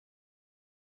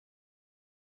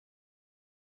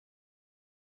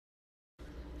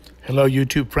Hello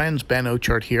YouTube friends, Ben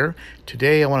Ochart here.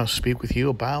 Today I want to speak with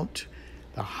you about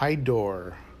the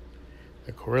Hydor,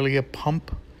 the Koralia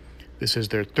pump. This is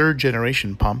their third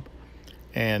generation pump,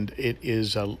 and it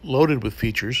is loaded with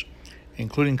features,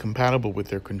 including compatible with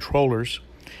their controllers.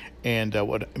 And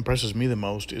what impresses me the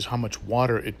most is how much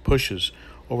water it pushes,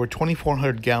 over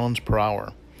 2,400 gallons per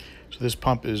hour. So this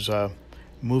pump is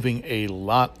moving a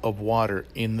lot of water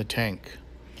in the tank.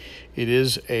 It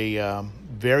is a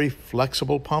very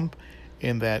flexible pump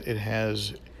in that it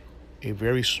has a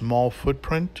very small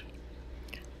footprint.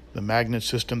 The magnet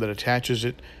system that attaches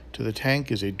it to the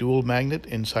tank is a dual magnet,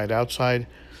 inside-outside,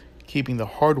 keeping the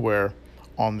hardware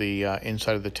on the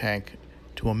inside of the tank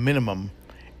to a minimum.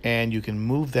 And you can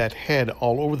move that head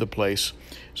all over the place,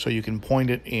 so you can point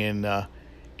it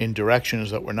in directions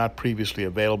that were not previously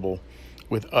available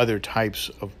with other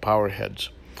types of power heads.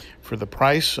 For the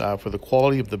price, for the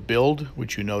quality of the build,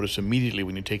 which you notice immediately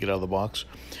when you take it out of the box,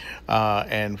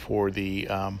 and for the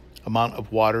amount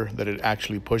of water that it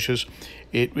actually pushes,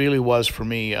 it really was for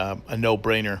me a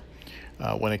no-brainer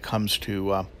when it comes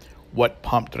to what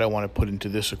pump did I want to put into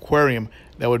this aquarium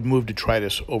that would move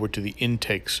detritus over to the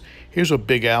intakes. Here's what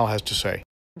Big Al has to say.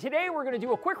 Today we're going to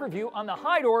do a quick review on the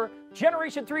Hydor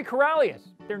Generation 3 Koralias.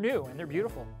 They're new and they're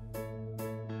beautiful.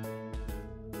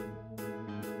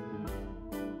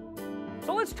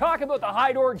 So let's talk about the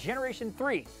Hydor Generation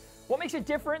 3. What makes it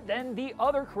different than the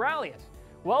other Koralias?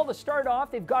 Well, to start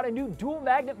off, they've got a new dual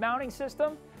magnet mounting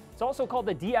system. It's also called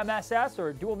the DMSS,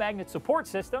 or Dual Magnet Support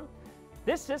System.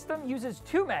 This system uses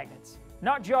two magnets,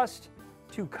 not just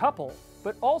to couple,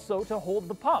 but also to hold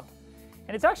the pump.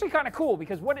 And it's actually kind of cool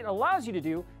because what it allows you to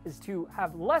do is to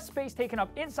have less space taken up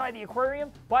inside the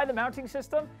aquarium by the mounting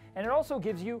system, and it also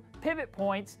gives you pivot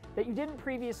points that you didn't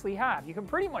previously have. You can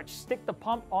pretty much stick the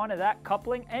pump onto that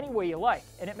coupling any way you like,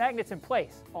 and it magnets in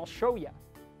place. I'll show you.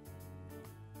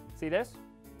 See this?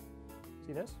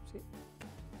 See this? See?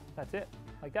 That's it,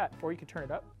 like that. Or you could turn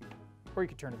it up, or you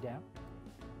could turn it down,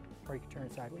 or you could turn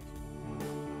it sideways.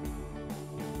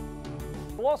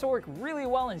 It will also work really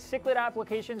well in cichlid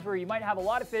applications where you might have a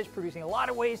lot of fish producing a lot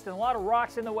of waste and a lot of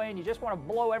rocks in the way, and you just want to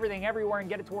blow everything everywhere and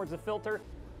get it towards the filter.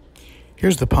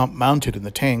 Here's the pump mounted in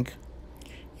the tank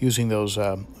using those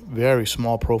very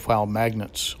small profile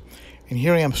magnets. And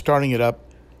here I am starting it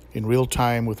up in real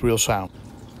time with real sound.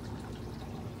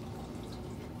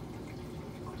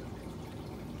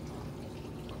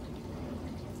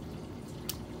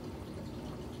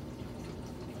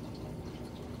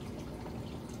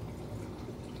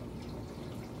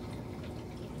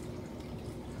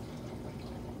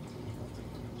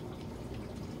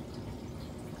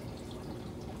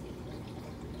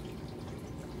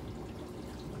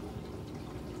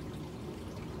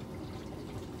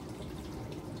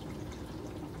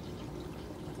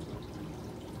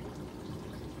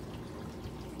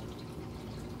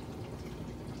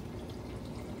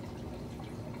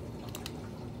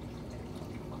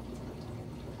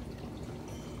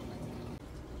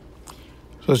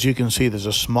 So as you can see, there's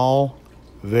a small,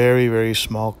 very, very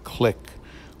small click,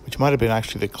 which might have been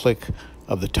actually the click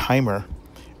of the timer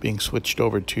being switched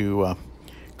over to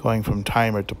going from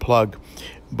timer to plug.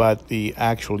 But the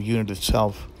actual unit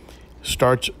itself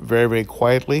starts very, very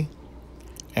quietly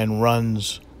and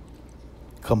runs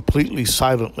completely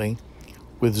silently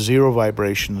with zero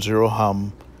vibration, zero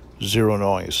hum, zero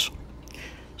noise.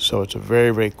 So it's a very,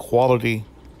 very quality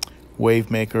wave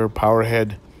maker, power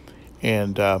head,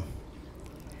 and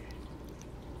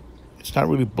it's not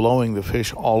really blowing the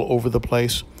fish all over the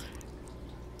place.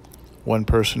 One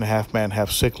person, half man, half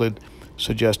cichlid,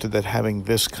 suggested that having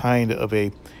this kind of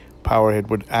a power head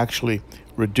would actually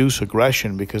reduce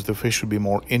aggression because the fish would be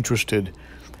more interested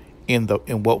in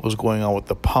what was going on with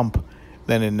the pump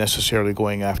than in necessarily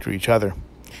going after each other.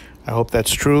 I hope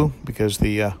that's true because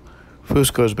the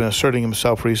Fusco has been asserting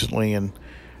himself recently and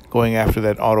going after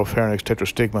that autopharynx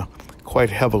tetrastigma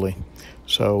quite heavily.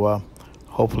 So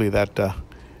hopefully that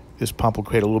this pump will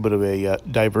create a little bit of a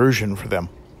diversion for them.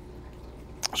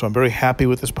 So I'm very happy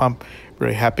with this pump,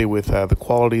 very happy with the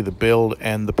quality, the build,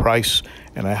 and the price,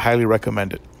 and I highly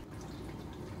recommend it.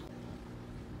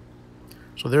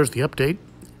 So there's the update,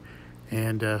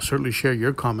 and certainly share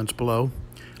your comments below.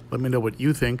 Let me know what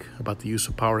you think about the use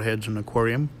of power heads in an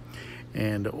aquarium,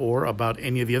 and or about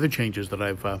any of the other changes that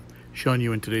I've shown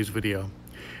you in today's video.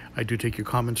 I do take your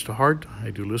comments to heart. I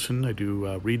do listen, I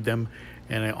do read them,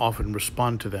 and I often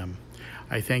respond to them.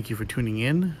 I thank you for tuning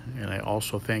in, and I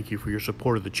also thank you for your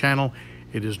support of the channel.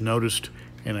 It is noticed,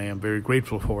 and I am very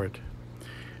grateful for it.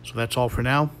 So that's all for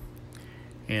now,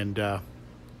 and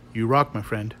you rock, my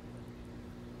friend.